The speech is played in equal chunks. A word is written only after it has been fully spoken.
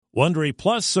Wondery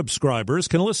Plus subscribers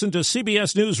can listen to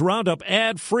CBS News Roundup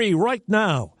ad-free right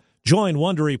now. Join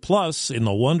Wondery Plus in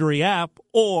the Wondery app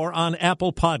or on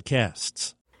Apple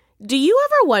Podcasts. Do you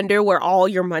ever wonder where all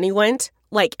your money went?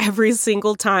 Like every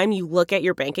single time you look at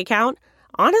your bank account?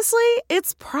 Honestly,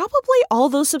 it's probably all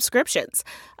those subscriptions.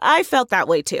 I felt that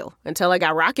way too, until I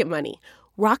got Rocket Money.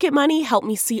 Rocket Money helped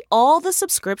me see all the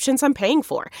subscriptions I'm paying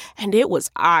for, and it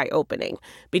was eye-opening.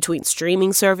 Between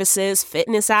streaming services,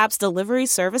 fitness apps, delivery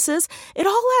services, it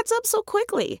all adds up so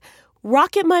quickly.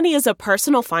 Rocket Money is a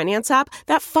personal finance app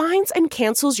that finds and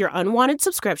cancels your unwanted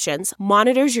subscriptions,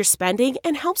 monitors your spending,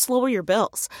 and helps lower your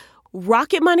bills.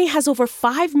 Rocket Money has over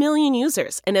 5 million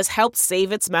users and has helped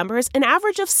save its members an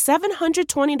average of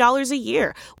 $720 a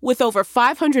year, with over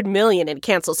 500 million in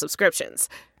canceled subscriptions.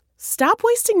 Stop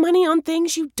wasting money on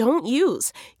things you don't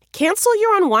use. Cancel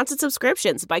your unwanted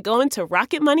subscriptions by going to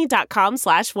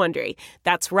rocketmoney.com/Wondery.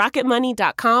 That's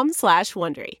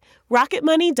rocketmoney.com/Wondery.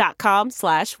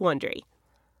 rocketmoney.com/Wondery.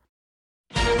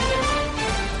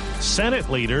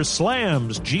 Senate leader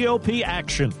slams GOP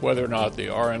action. Whether or not the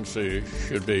RNC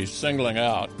should be singling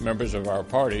out members of our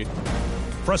party.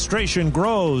 Frustration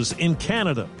grows in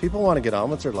Canada. People want to get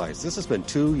on with their lives. This has been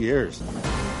 2 years.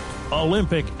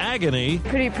 Olympic agony.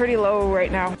 Pretty low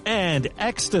right now. And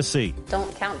ecstasy.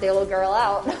 Don't count the little girl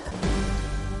out.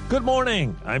 Good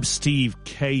morning. I'm Steve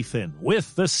Kathan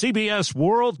with the CBS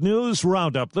World News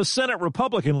Roundup. The Senate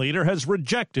Republican leader has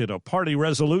rejected a party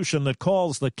resolution that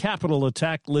calls the Capitol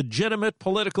attack legitimate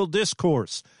political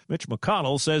discourse. Mitch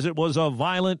McConnell says it was a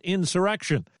violent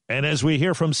insurrection. And as we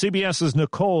hear from CBS's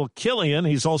Nicole Killian,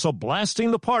 he's also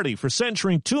blasting the party for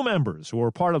censuring 2 members who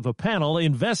were part of the panel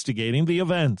investigating the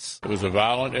events. It was a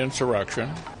violent insurrection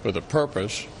for the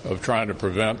purpose of trying to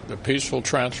prevent the peaceful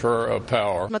transfer of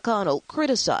power. McConnell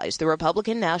criticized the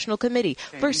Republican National Committee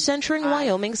for censuring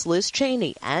Wyoming's Liz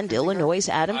Cheney and Illinois'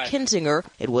 Adam Kinzinger.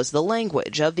 It was the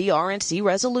language of the RNC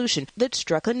resolution that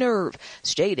struck a nerve,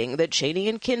 stating that Cheney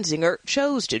and Kinzinger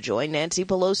chose to join Nancy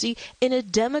Pelosi in a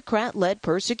Democrat-led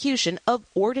persecution of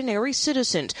ordinary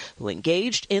citizens who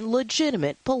engaged in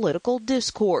legitimate political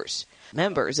discourse.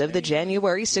 Members of the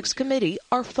January 6th committee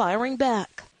are firing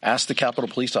back. Ask the Capitol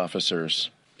Police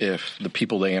officers if the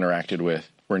people they interacted with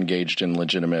were engaged in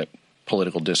legitimate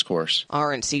political discourse.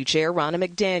 RNC Chair Ronna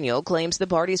McDaniel claims the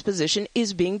party's position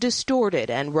is being distorted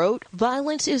and wrote,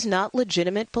 "Violence is not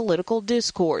legitimate political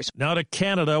discourse." Now to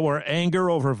Canada, where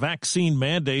anger over vaccine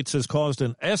mandates has caused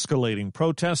an escalating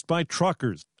protest by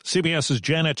truckers. CBS's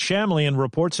Janet Shamlian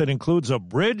reports it includes a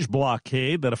bridge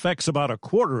blockade that affects about a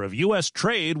quarter of U.S.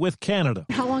 trade with Canada.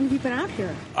 How long have you been out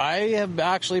here? I have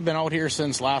actually been out here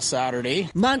since last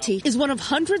Saturday. Monty is one of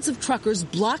hundreds of truckers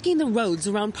blocking the roads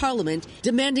around Parliament,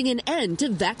 demanding an end to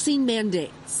vaccine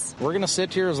mandates. We're going to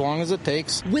sit here as long as it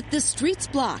takes. With the streets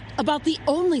blocked, about the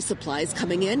only supplies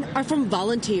coming in are from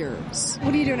volunteers.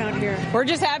 What are you doing out here? We're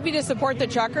just happy to support the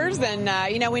truckers. And,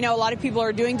 we know a lot of people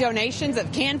are doing donations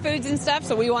of canned foods and stuff,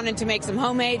 so we wanted to make some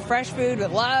homemade, fresh food with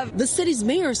love. The city's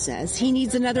mayor says he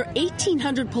needs another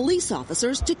 1,800 police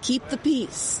officers to keep the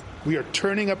peace. We are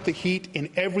turning up the heat in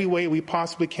every way we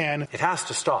possibly can. It has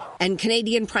to stop. And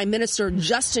Canadian Prime Minister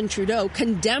Justin Trudeau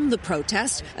condemned the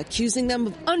protest, accusing them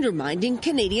of undermining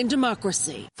Canadian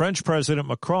democracy. French President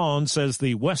Macron says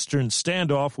the Western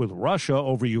standoff with Russia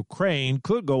over Ukraine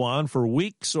could go on for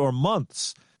weeks or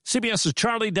months. CBS's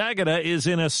Charlie D'Agata is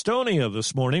in Estonia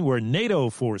this morning, where NATO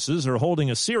forces are holding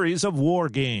a series of war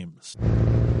games.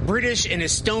 British and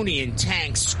Estonian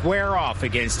tanks square off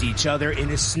against each other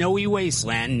in a snowy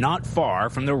wasteland not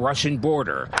far from the Russian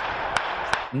border.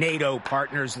 NATO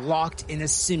partners locked in a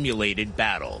simulated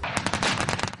battle,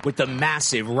 with the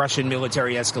massive Russian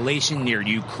military escalation near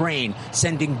Ukraine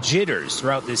sending jitters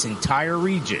throughout this entire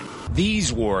region.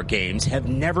 These war games have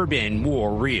never been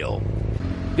more real.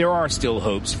 There are still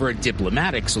hopes for a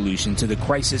diplomatic solution to the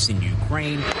crisis in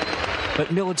Ukraine,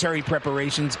 but military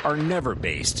preparations are never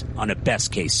based on a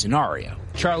best-case scenario.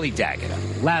 Charlie D'Agata,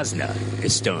 Lasna,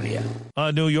 Estonia.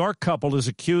 A New York couple is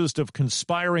accused of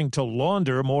conspiring to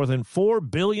launder more than $4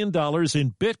 billion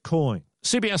in Bitcoin.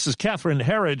 CBS's Catherine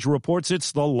Herridge reports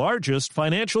it's the largest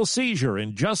financial seizure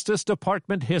in Justice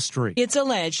Department history. It's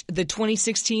alleged the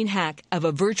 2016 hack of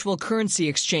a virtual currency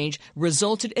exchange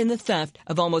resulted in the theft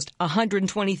of almost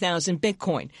 120,000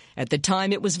 Bitcoin. At the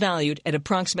time, it was valued at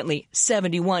approximately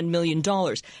 $71 million.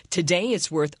 Today, it's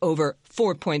worth over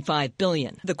 $4.5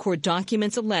 billion. The court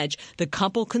documents allege the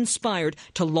couple conspired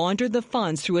to launder the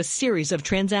funds through a series of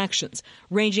transactions,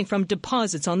 ranging from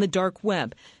deposits on the dark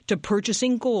web to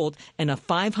purchasing gold and a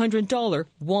 $500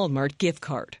 Walmart gift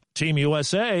card. Team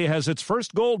USA has its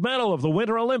first gold medal of the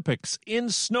Winter Olympics in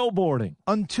snowboarding.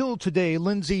 Until today,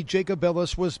 Lindsay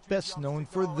Jacobellis was best known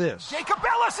for this.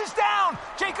 Jacobellis is down!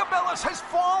 Jacobellis has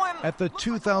fallen! At the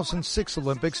 2006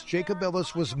 Olympics,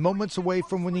 Jacobellis was moments away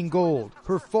from winning gold.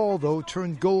 Her fall, though,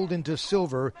 turned gold into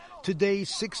silver. Today,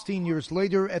 16 years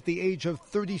later, at the age of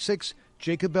 36,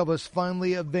 Jacobellis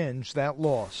finally avenged that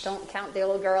loss. Don't count the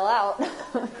little girl out.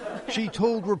 She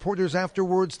told reporters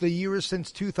afterwards the years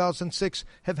since 2006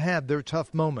 have had their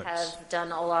tough moments. I've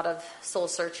done a lot of soul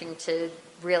searching to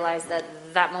realize that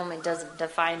that moment doesn't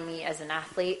define me as an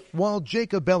athlete. While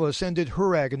Jacobellis ended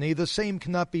her agony, the same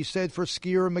cannot be said for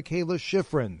skier Michaela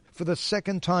Schifrin. For the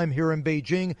second time here in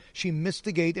Beijing, she missed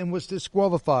the gate and was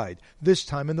disqualified, this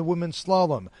time in the women's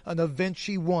slalom, an event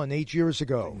she won 8 years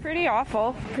ago. Pretty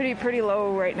awful, pretty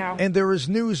low right now. And there is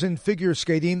news in figure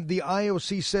skating. The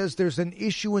IOC says there's an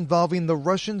issue involving the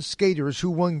Russian skaters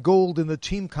who won gold in the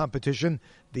team competition.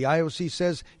 The IOC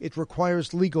says it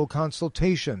requires legal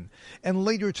consultation. And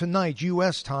later tonight,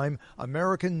 U.S. time,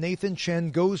 American Nathan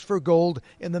Chen goes for gold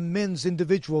in the men's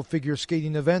individual figure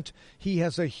skating event. He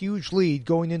has a huge lead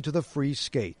going into the free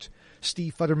skate.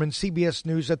 Steve Futterman, CBS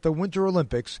News at the Winter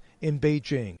Olympics in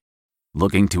Beijing.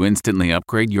 Looking to instantly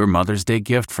upgrade your Mother's Day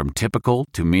gift from typical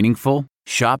to meaningful?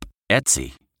 Shop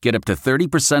Etsy. Get up to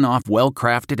 30% off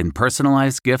well-crafted and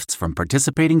personalized gifts from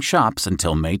participating shops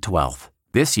until May 12th.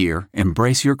 This year,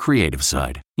 embrace your creative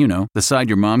side. You know, the side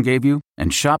your mom gave you.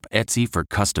 And shop Etsy for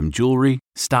custom jewelry,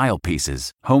 style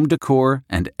pieces, home decor,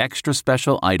 and extra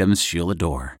special items she'll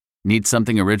adore. Need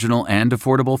something original and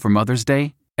affordable for Mother's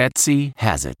Day? Etsy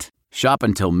has it. Shop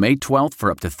until May 12th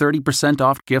for up to 30%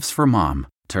 off gifts for mom.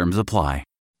 Terms apply.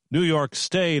 New York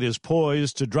State is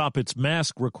poised to drop its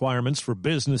mask requirements for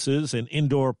businesses and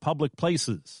indoor public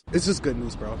places. This is good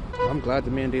news, bro. I'm glad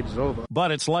the mandate is over.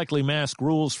 But it's likely mask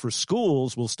rules for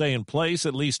schools will stay in place,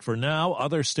 at least for now.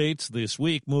 Other states this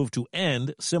week moved to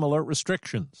end similar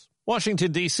restrictions.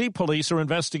 Washington, D.C. police are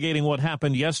investigating what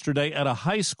happened yesterday at a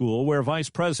high school where Vice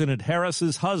President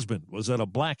Harris's husband was at a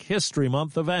Black History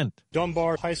Month event.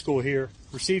 Dunbar High School here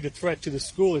received a threat to the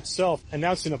school itself,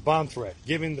 announcing a bomb threat,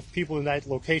 giving the people in that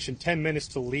location 10 minutes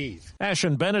to leave.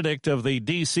 Ashen Benedict of the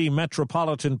D.C.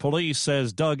 Metropolitan Police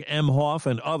says Doug Emhoff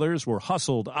and others were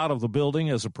hustled out of the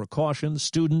building as a precaution.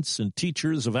 Students and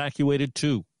teachers evacuated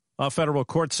too. A federal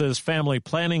court says family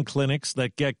planning clinics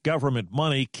that get government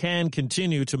money can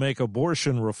continue to make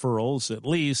abortion referrals, at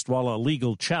least while a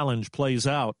legal challenge plays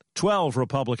out. 12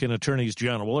 Republican attorneys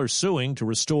general are suing to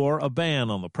restore a ban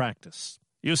on the practice.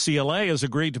 UCLA has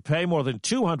agreed to pay more than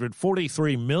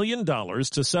 $243 million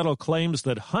to settle claims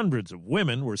that hundreds of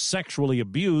women were sexually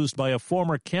abused by a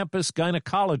former campus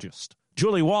gynecologist.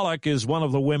 Julie Wallach is one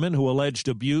of the women who alleged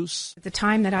abuse. At the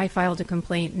time that I filed a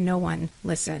complaint, no one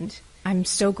listened. I'm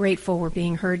so grateful we're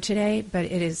being heard today, but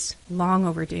it is long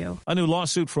overdue. A new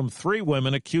lawsuit from 3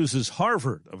 women accuses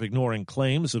Harvard of ignoring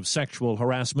claims of sexual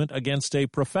harassment against a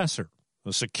professor.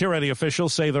 The security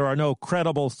officials say there are no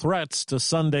credible threats to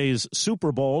Sunday's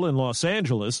Super Bowl in Los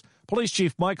Angeles. Police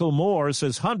Chief Michael Moore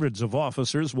says hundreds of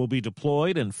officers will be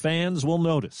deployed and fans will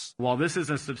notice. While this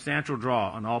is a substantial draw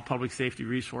on all public safety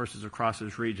resources across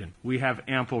this region, we have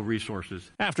ample resources.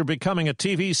 After becoming a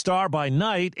TV star by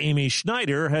night, Amy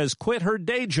Schneider has quit her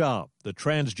day job. The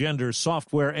transgender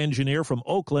software engineer from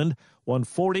Oakland won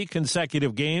 40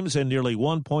 consecutive games and nearly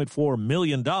 $1.4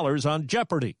 million on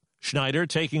Jeopardy! Schneider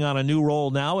taking on a new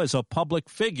role now as a public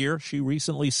figure. She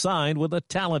recently signed with a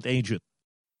talent agent.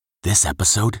 This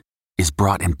episode is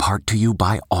brought in part to you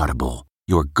by Audible,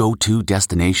 your go-to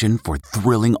destination for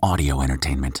thrilling audio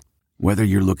entertainment. Whether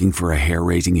you're looking for a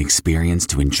hair-raising experience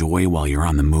to enjoy while you're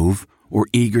on the move or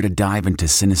eager to dive into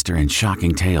sinister and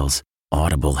shocking tales,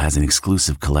 Audible has an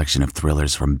exclusive collection of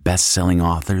thrillers from best-selling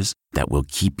authors that will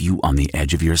keep you on the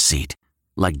edge of your seat.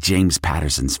 Like James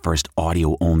Patterson's first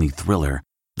audio-only thriller,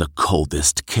 The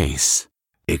Coldest Case.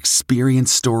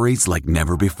 Experience stories like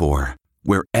never before,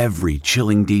 where every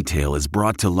chilling detail is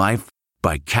brought to life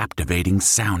by captivating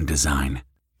sound design.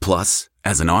 Plus,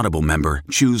 as an Audible member,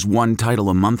 choose one title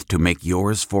a month to make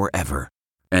yours forever.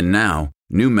 And now,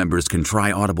 new members can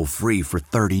try Audible free for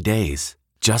 30 days.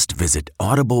 Just visit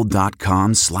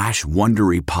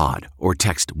audible.com/WonderyPod or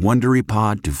text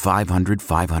WonderyPod to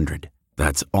 500-500.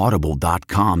 That's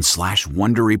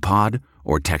audible.com/WonderyPod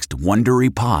or text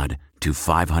WonderyPod to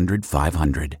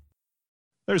 500-500.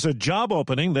 There's a job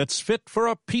opening that's fit for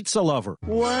a pizza lover.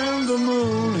 When the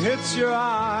moon hits your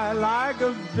eye like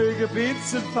a big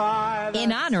pizza pie.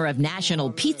 In honor of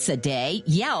National Pizza Day,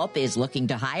 Yelp is looking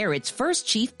to hire its first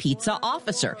chief pizza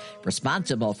officer,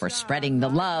 responsible for spreading the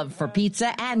love for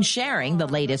pizza and sharing the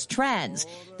latest trends.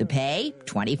 The pay,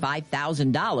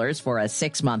 $25,000 for a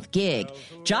 6-month gig.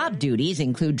 Job duties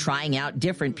include trying out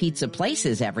different pizza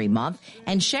places every month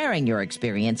and sharing your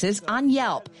experiences on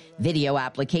Yelp. Video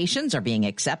applications are being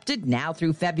accepted now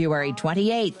through February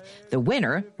 28th. The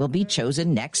winner will be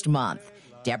chosen next month.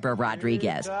 Deborah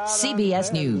Rodriguez,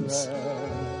 CBS News.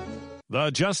 The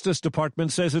Justice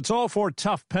Department says it's all for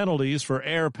tough penalties for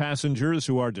air passengers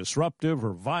who are disruptive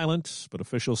or violent, but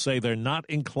officials say they're not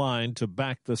inclined to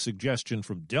back the suggestion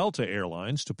from Delta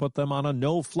Airlines to put them on a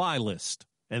no-fly list.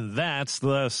 And that's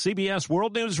the CBS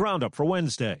World News Roundup for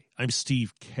Wednesday. I'm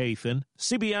Steve Kathan,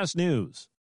 CBS News.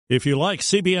 If you like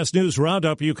CBS News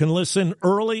Roundup, you can listen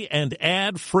early and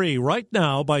ad-free right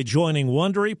now by joining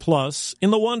Wondery Plus in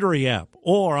the Wondery app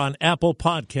or on Apple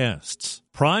Podcasts.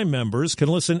 Prime members can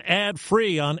listen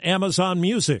ad-free on Amazon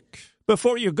Music.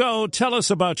 Before you go, tell us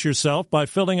about yourself by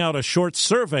filling out a short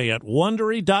survey at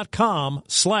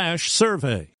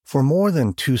Wondery.com/survey. For more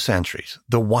than 2 centuries,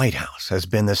 the White House has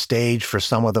been the stage for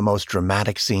some of the most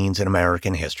dramatic scenes in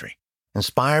American history.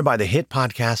 Inspired by the hit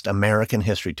podcast American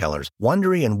History Tellers,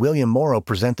 Wondery and William Morrow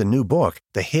present the new book,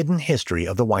 The Hidden History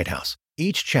of the White House.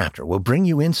 Each chapter will bring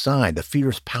you inside the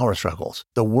fierce power struggles,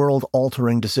 the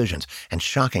world-altering decisions, and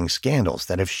shocking scandals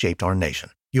that have shaped our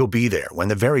nation. You'll be there when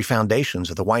the very foundations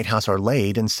of the White House are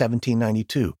laid in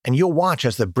 1792, and you'll watch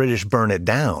as the British burn it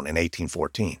down in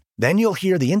 1814. Then you'll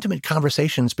hear the intimate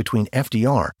conversations between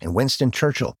FDR and Winston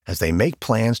Churchill as they make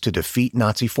plans to defeat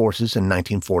Nazi forces in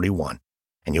 1941.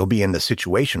 And you'll be in the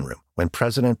Situation Room when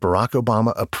President Barack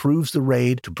Obama approves the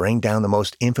raid to bring down the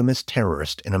most infamous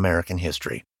terrorist in American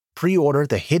history. Pre-order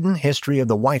The Hidden History of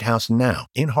the White House now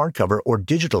in hardcover or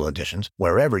digital editions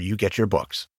wherever you get your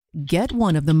books. Get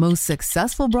one of the most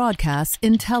successful broadcasts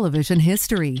in television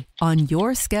history on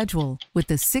your schedule with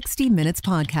the 60 Minutes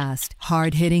Podcast.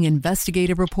 Hard-hitting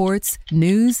investigative reports,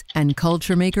 news, and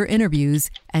culture maker interviews,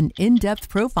 and in-depth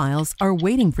profiles are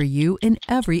waiting for you in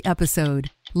every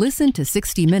episode. Listen to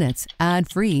 60 Minutes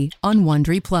ad-free on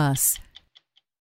Wondery Plus.